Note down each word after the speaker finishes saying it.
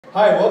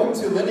Hi, welcome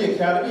to Lindy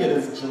Academy. It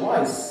is July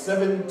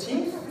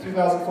 17th,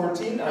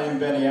 2014. I am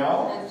Ben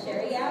Yao. I'm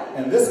Sherry Yao.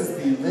 And this is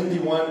the Lindy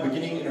 1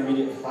 Beginning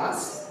Intermediate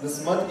class.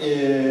 This month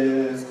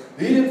is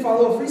Lead and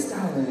Follow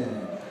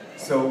Freestylin.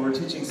 So we're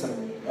teaching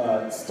some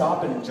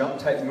stop and jump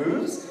type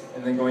moves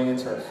and then going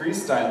into our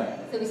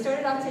freestyling. So we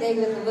started off today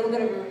with a little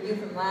bit of a review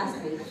from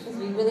last week because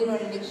we really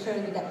wanted to make sure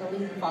we got the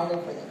lead and follow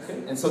for this.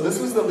 Okay. And so this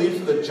was the lead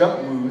for the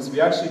jump moves.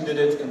 We actually did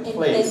it in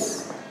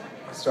place,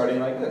 starting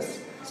like this.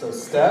 So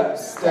step,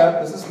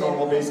 step, this is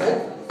normal basic.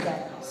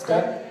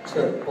 Step,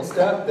 triple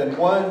step, then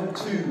 1,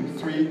 2,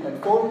 3,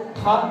 and 4.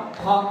 Hop,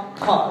 hop,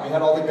 hop. We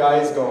had all the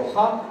guys go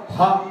hop,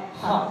 hop,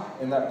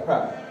 hop in that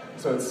prep.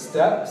 So it's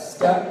step,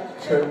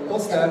 step, triple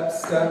step,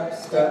 step,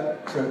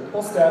 step,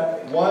 triple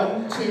step.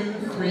 1, 2,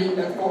 3,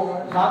 and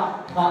 4.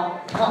 Hop,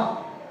 hop,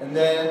 hop. And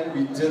then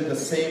we did the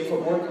same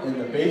footwork in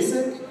the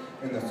basic,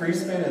 in the free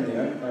spin, and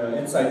the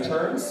inside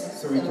turns.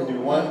 So we can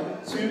do 1,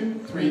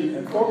 2, 3,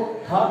 and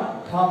 4.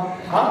 Hop,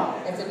 hop,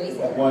 hop. That's a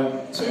basic.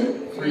 1,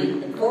 2,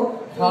 3, and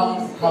 4.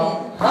 Hop,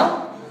 hop,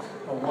 hop.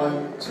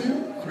 1,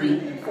 2, 3,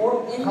 and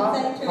 4.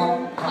 Inside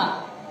turn,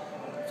 hop.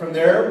 From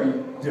there, we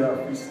did our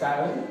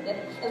freestyling.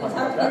 Yep. And we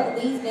talked about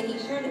the leads, making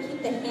sure to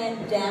keep the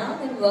hand down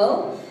and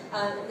low.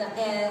 And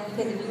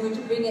because if you were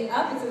to bring it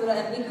up, it's a little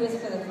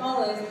ambiguous for the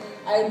follows.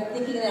 I'm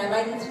thinking that I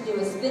might need to do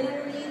a spin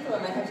underneath, or I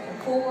might have to come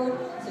forward.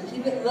 So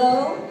keep it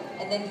low,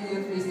 and then do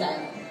your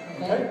freestyling.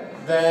 Okay?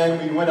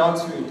 Then we went on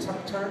to a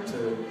tuck turn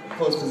to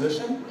close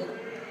position. Yep.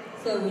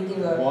 So we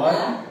do a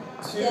 1,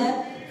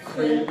 2,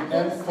 3,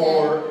 and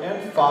 4,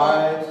 and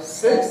 5,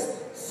 6,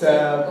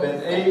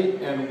 7,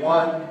 8, and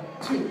 1,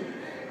 2.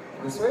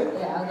 This way?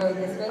 Yeah, I'll go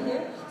this way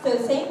here. So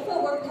same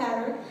footwork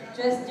pattern,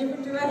 just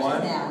different direction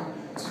 1, now.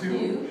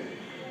 2,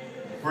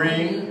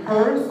 bring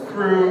her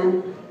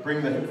through,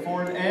 bring the hip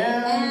forward,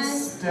 and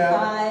step,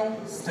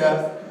 5,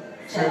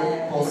 step,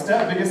 triple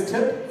step. Biggest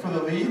tip for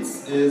the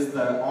leads is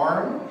the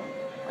arm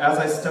as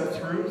I step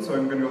through. So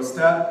I'm going to go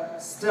step,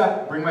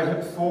 step, bring my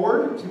hip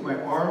forward, keep my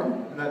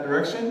arm in that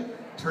direction,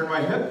 turn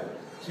my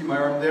hip, keep my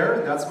arm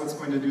there. That's what's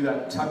going to do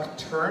that tuck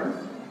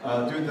turn.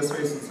 Do it this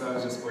way since I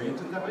was just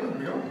oriented that way. Here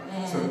we go.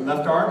 So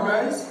left arm,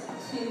 guys.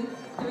 1, 2,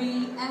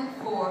 3, and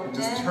 4. And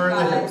just and turn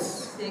 5, the hips.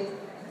 6,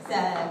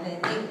 7,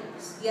 8.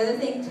 The other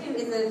thing too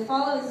is the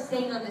follow is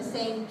staying on the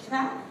same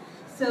track.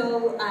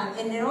 So,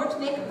 and in order to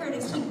make her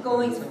to keep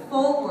going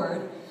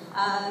forward,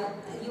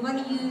 you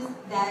want to use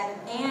that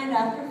and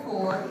after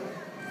 4,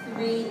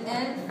 3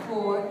 and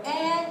 4,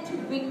 and to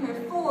bring her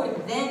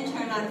forward, then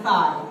turn on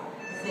 5,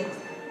 6,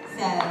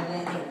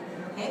 7,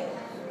 8. Okay?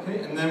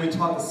 Okay, and then we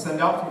taught the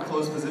send out from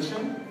closed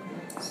position.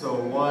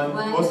 So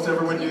most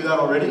everyone knew that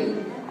already.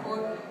 3,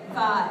 4,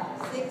 5,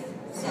 6,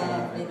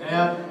 7,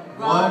 and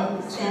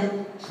 1,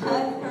 2,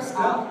 triple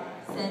step.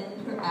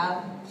 Send her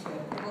out,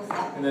 triple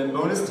step. And then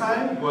bonus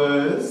time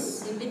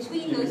was In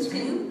between those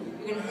two,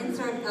 you're going to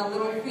insert a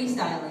little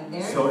freestyling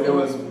there. so it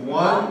was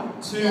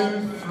 1,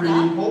 2, 3,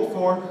 hold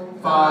 4,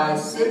 5,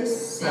 6,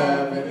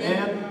 7,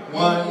 and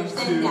 1, 2,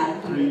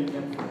 3,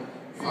 and 4,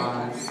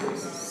 5, 6,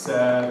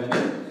 7,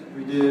 8.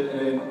 We did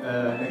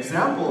an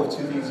example of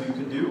 2 things you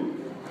could do.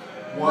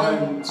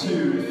 1,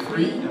 2,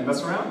 3, and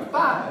mess around.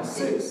 5,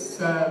 6,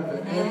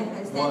 7,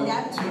 and 1,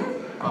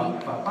 2,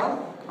 pop, pop,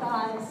 pop.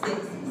 5,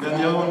 6, 7.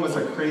 Then the other one was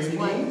a crazy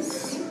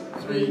knees.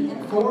 3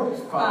 and 4,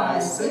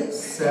 5, 6,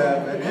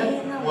 7,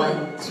 and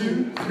 1,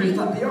 2, 3.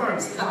 Flip the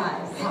arms.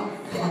 5, 6,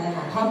 7,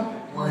 Hop.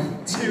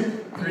 1, 2,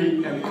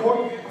 3, and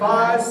 4,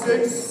 5,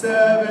 6,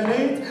 7,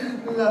 8.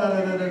 La la la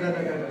la la la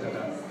la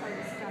la.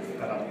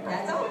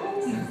 That's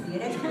all. See you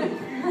next week.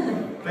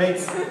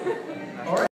 Thanks.